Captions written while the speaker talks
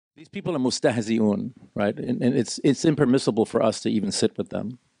These people are mustahzi'un, right? And it's impermissible for us to even sit with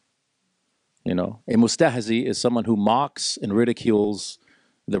them. You know, a mustahzi is someone who mocks and ridicules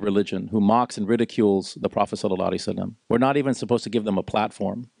the religion, who mocks and ridicules the Prophet sallallahu alaihi wasallam. We're not even supposed to give them a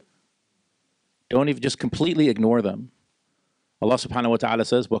platform. Don't even, just completely ignore them. Allah subhanahu wa ta'ala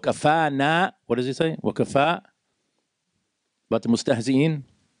says, وَكَفَانَا, what does he say? وَكَفَا, but the mustahzi'in.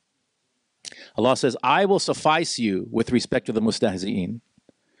 Allah says, I will suffice you with respect to the mustahzi'in.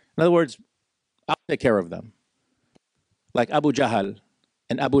 In other words, I'll take care of them. Like Abu Jahl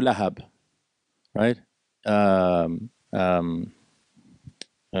and Abu Lahab, right?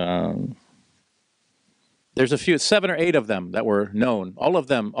 There's a few, 7 or 8 of them that were known. All of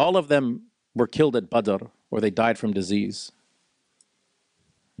them were killed at Badr, or they died from disease.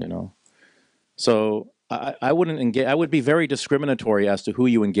 You know, so I wouldn't engage. I would be very discriminatory as to who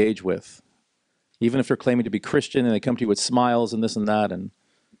you engage with, even if they're claiming to be Christian and they come to you with smiles and this and that. And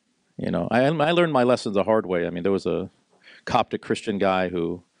you know, I learned my lessons the hard way. I mean, there was a Coptic Christian guy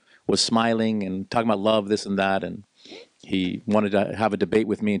who was smiling and talking about love, this and that, and he wanted to have a debate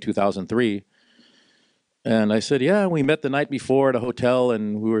with me in 2003. And I said, yeah, we met the night before at a hotel,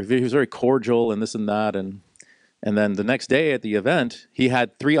 and he was very cordial and this and that. And then the next day at the event, he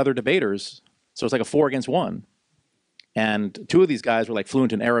had 3 other debaters. So it's like a 4 against 1. And 2 of these guys were like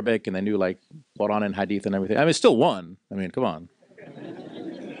fluent in Arabic, and they knew like Qur'an and Hadith and everything. I mean, it's still won. I mean, come on.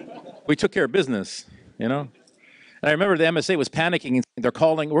 We took care of business, you know? And I remember the MSA was panicking, and they're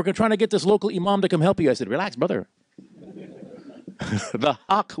calling, we're trying to get this local imam to come help you. I said, relax, brother. The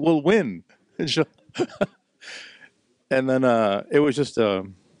haq will win. And then it was just,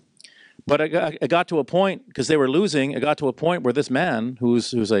 but I got to a point, because they were losing, I got to a point where this man,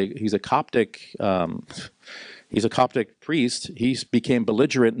 he's a Coptic, he's a Coptic priest, he became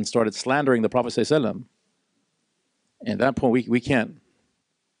belligerent and started slandering the Prophet ﷺ. And at that point, we can't,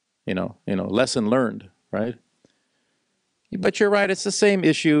 you know, lesson learned, right? But you're right, it's the same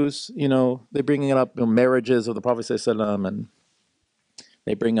issues, you know, they're bringing up marriages of the Prophet ﷺ, and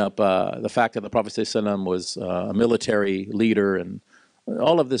they bring up the fact that the Prophet ﷺ was a military leader, and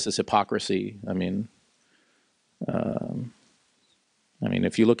all of this is hypocrisy. I mean,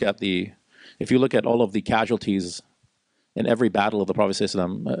 if you look at all of the casualties in every battle of the Prophet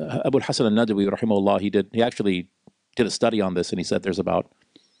ﷺ, Abu al-Hasan al-Nadwi, rahimahullah, he actually did a study on this, and he said there's about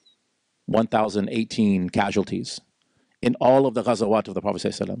 1,018 casualties in all of the ghazawat of the Prophet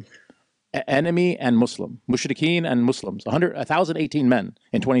ﷺ. Enemy and Muslim, mushrikeen and Muslims, 1,018 men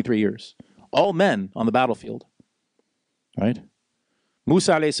in 23 years, all men on the battlefield, right?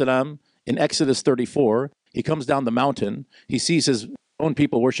 Musa alayhi salam in Exodus 34, he comes down the mountain, he sees his own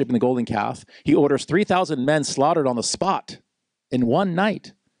people worshiping the golden calf, he orders 3,000 men slaughtered on the spot in one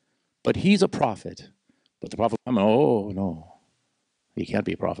night, but he's a prophet. But the Prophet, oh no, he can't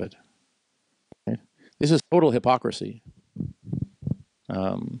be a prophet. Right? This is total hypocrisy.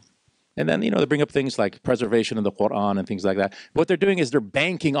 And then, you know, they bring up things like preservation of the Qur'an and things like that. What they're doing is they're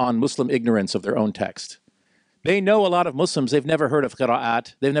banking on Muslim ignorance of their own text. They know a lot of Muslims, they've never heard of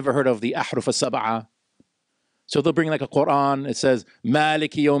qira'at, they've never heard of the ahruf as-sab'a. So they'll bring like a Qur'an, it says,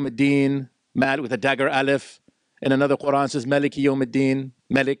 Maliki Yawm ad-Din, Mal with a dagger alif, and another Qur'an says, Maliki Yawm ad-Din,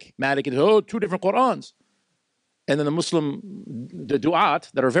 Malik, oh, 2 different Qur'ans. And then the du'at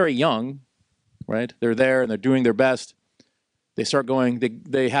that are very young, right, they're there and they're doing their best. They start going,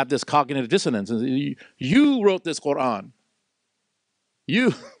 they have this cognitive dissonance. You wrote this Qur'an.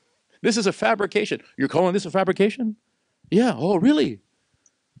 This is a fabrication. You're calling this a fabrication? Yeah, oh, really?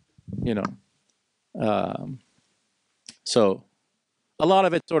 You know. So a lot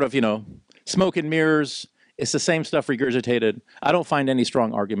of it sort of, you know, smoke and mirrors. It's the same stuff regurgitated. I don't find any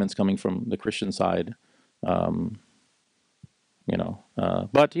strong arguments coming from the Christian side. You know,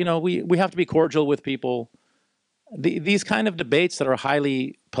 but, you know, we have to be cordial with people. These kind of debates that are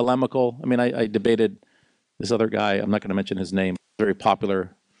highly polemical. I mean, I debated this other guy, I'm not going to mention his name, very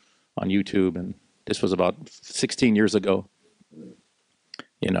popular on YouTube, and this was about 16 years ago,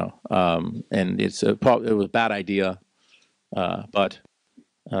 you know, and it was a bad idea, but,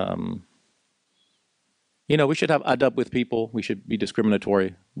 you know, we should have adab with people, we should be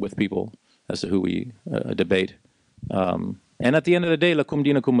discriminatory with people as to who we debate, and at the end of the day, lakum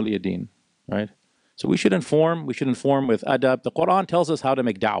dinakum waliya din, right? So we should inform with adab. The Qur'an tells us how to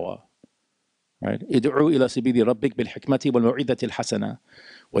make da'wah, right? Id'u ila sabili rabbik bil hikmati wal maw'idati al hasana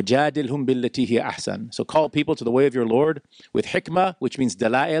wajadilhum billati hiya ahsan. So call people to the way of your Lord with hikmah, which means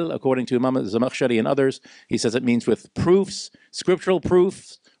dalail, according to Imam Zamakhshari and others. He says it means with proofs, scriptural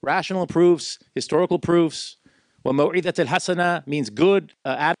proofs, rational proofs, historical proofs. Wa maw'idat al hasana means good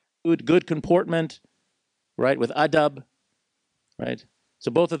attitude, good comportment, right? With adab, right?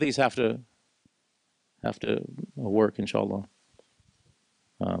 So both of these have to work, inshallah.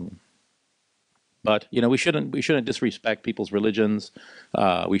 But we shouldn't disrespect people's religions.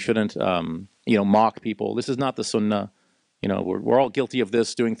 We shouldn't mock people. This is not the sunnah. We're all guilty of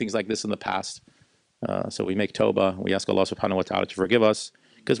this, doing things like this in the past. So we make tawbah. We ask Allah subhanahu wa ta'ala to forgive us,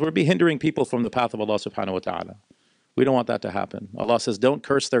 because we'll be hindering people from the path of Allah subhanahu wa ta'ala. We don't want that to happen. Allah says, don't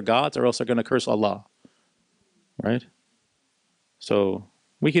curse their gods, or else they're going to curse Allah. Right? So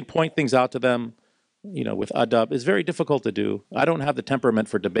we can point things out to them, with adab. It's very difficult to do. I don't have the temperament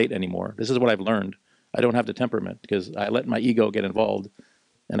for debate anymore. This is what I've learned. I don't have the temperament because I let my ego get involved,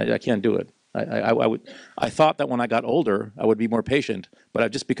 and I can't do it. I thought that when I got older, I would be more patient, but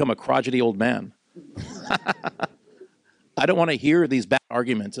I've just become a crotchety old man. I don't want to hear these bad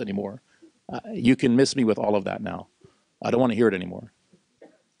arguments anymore. You can miss me with all of that now. I don't want to hear it anymore.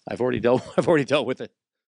 I've already dealt with it.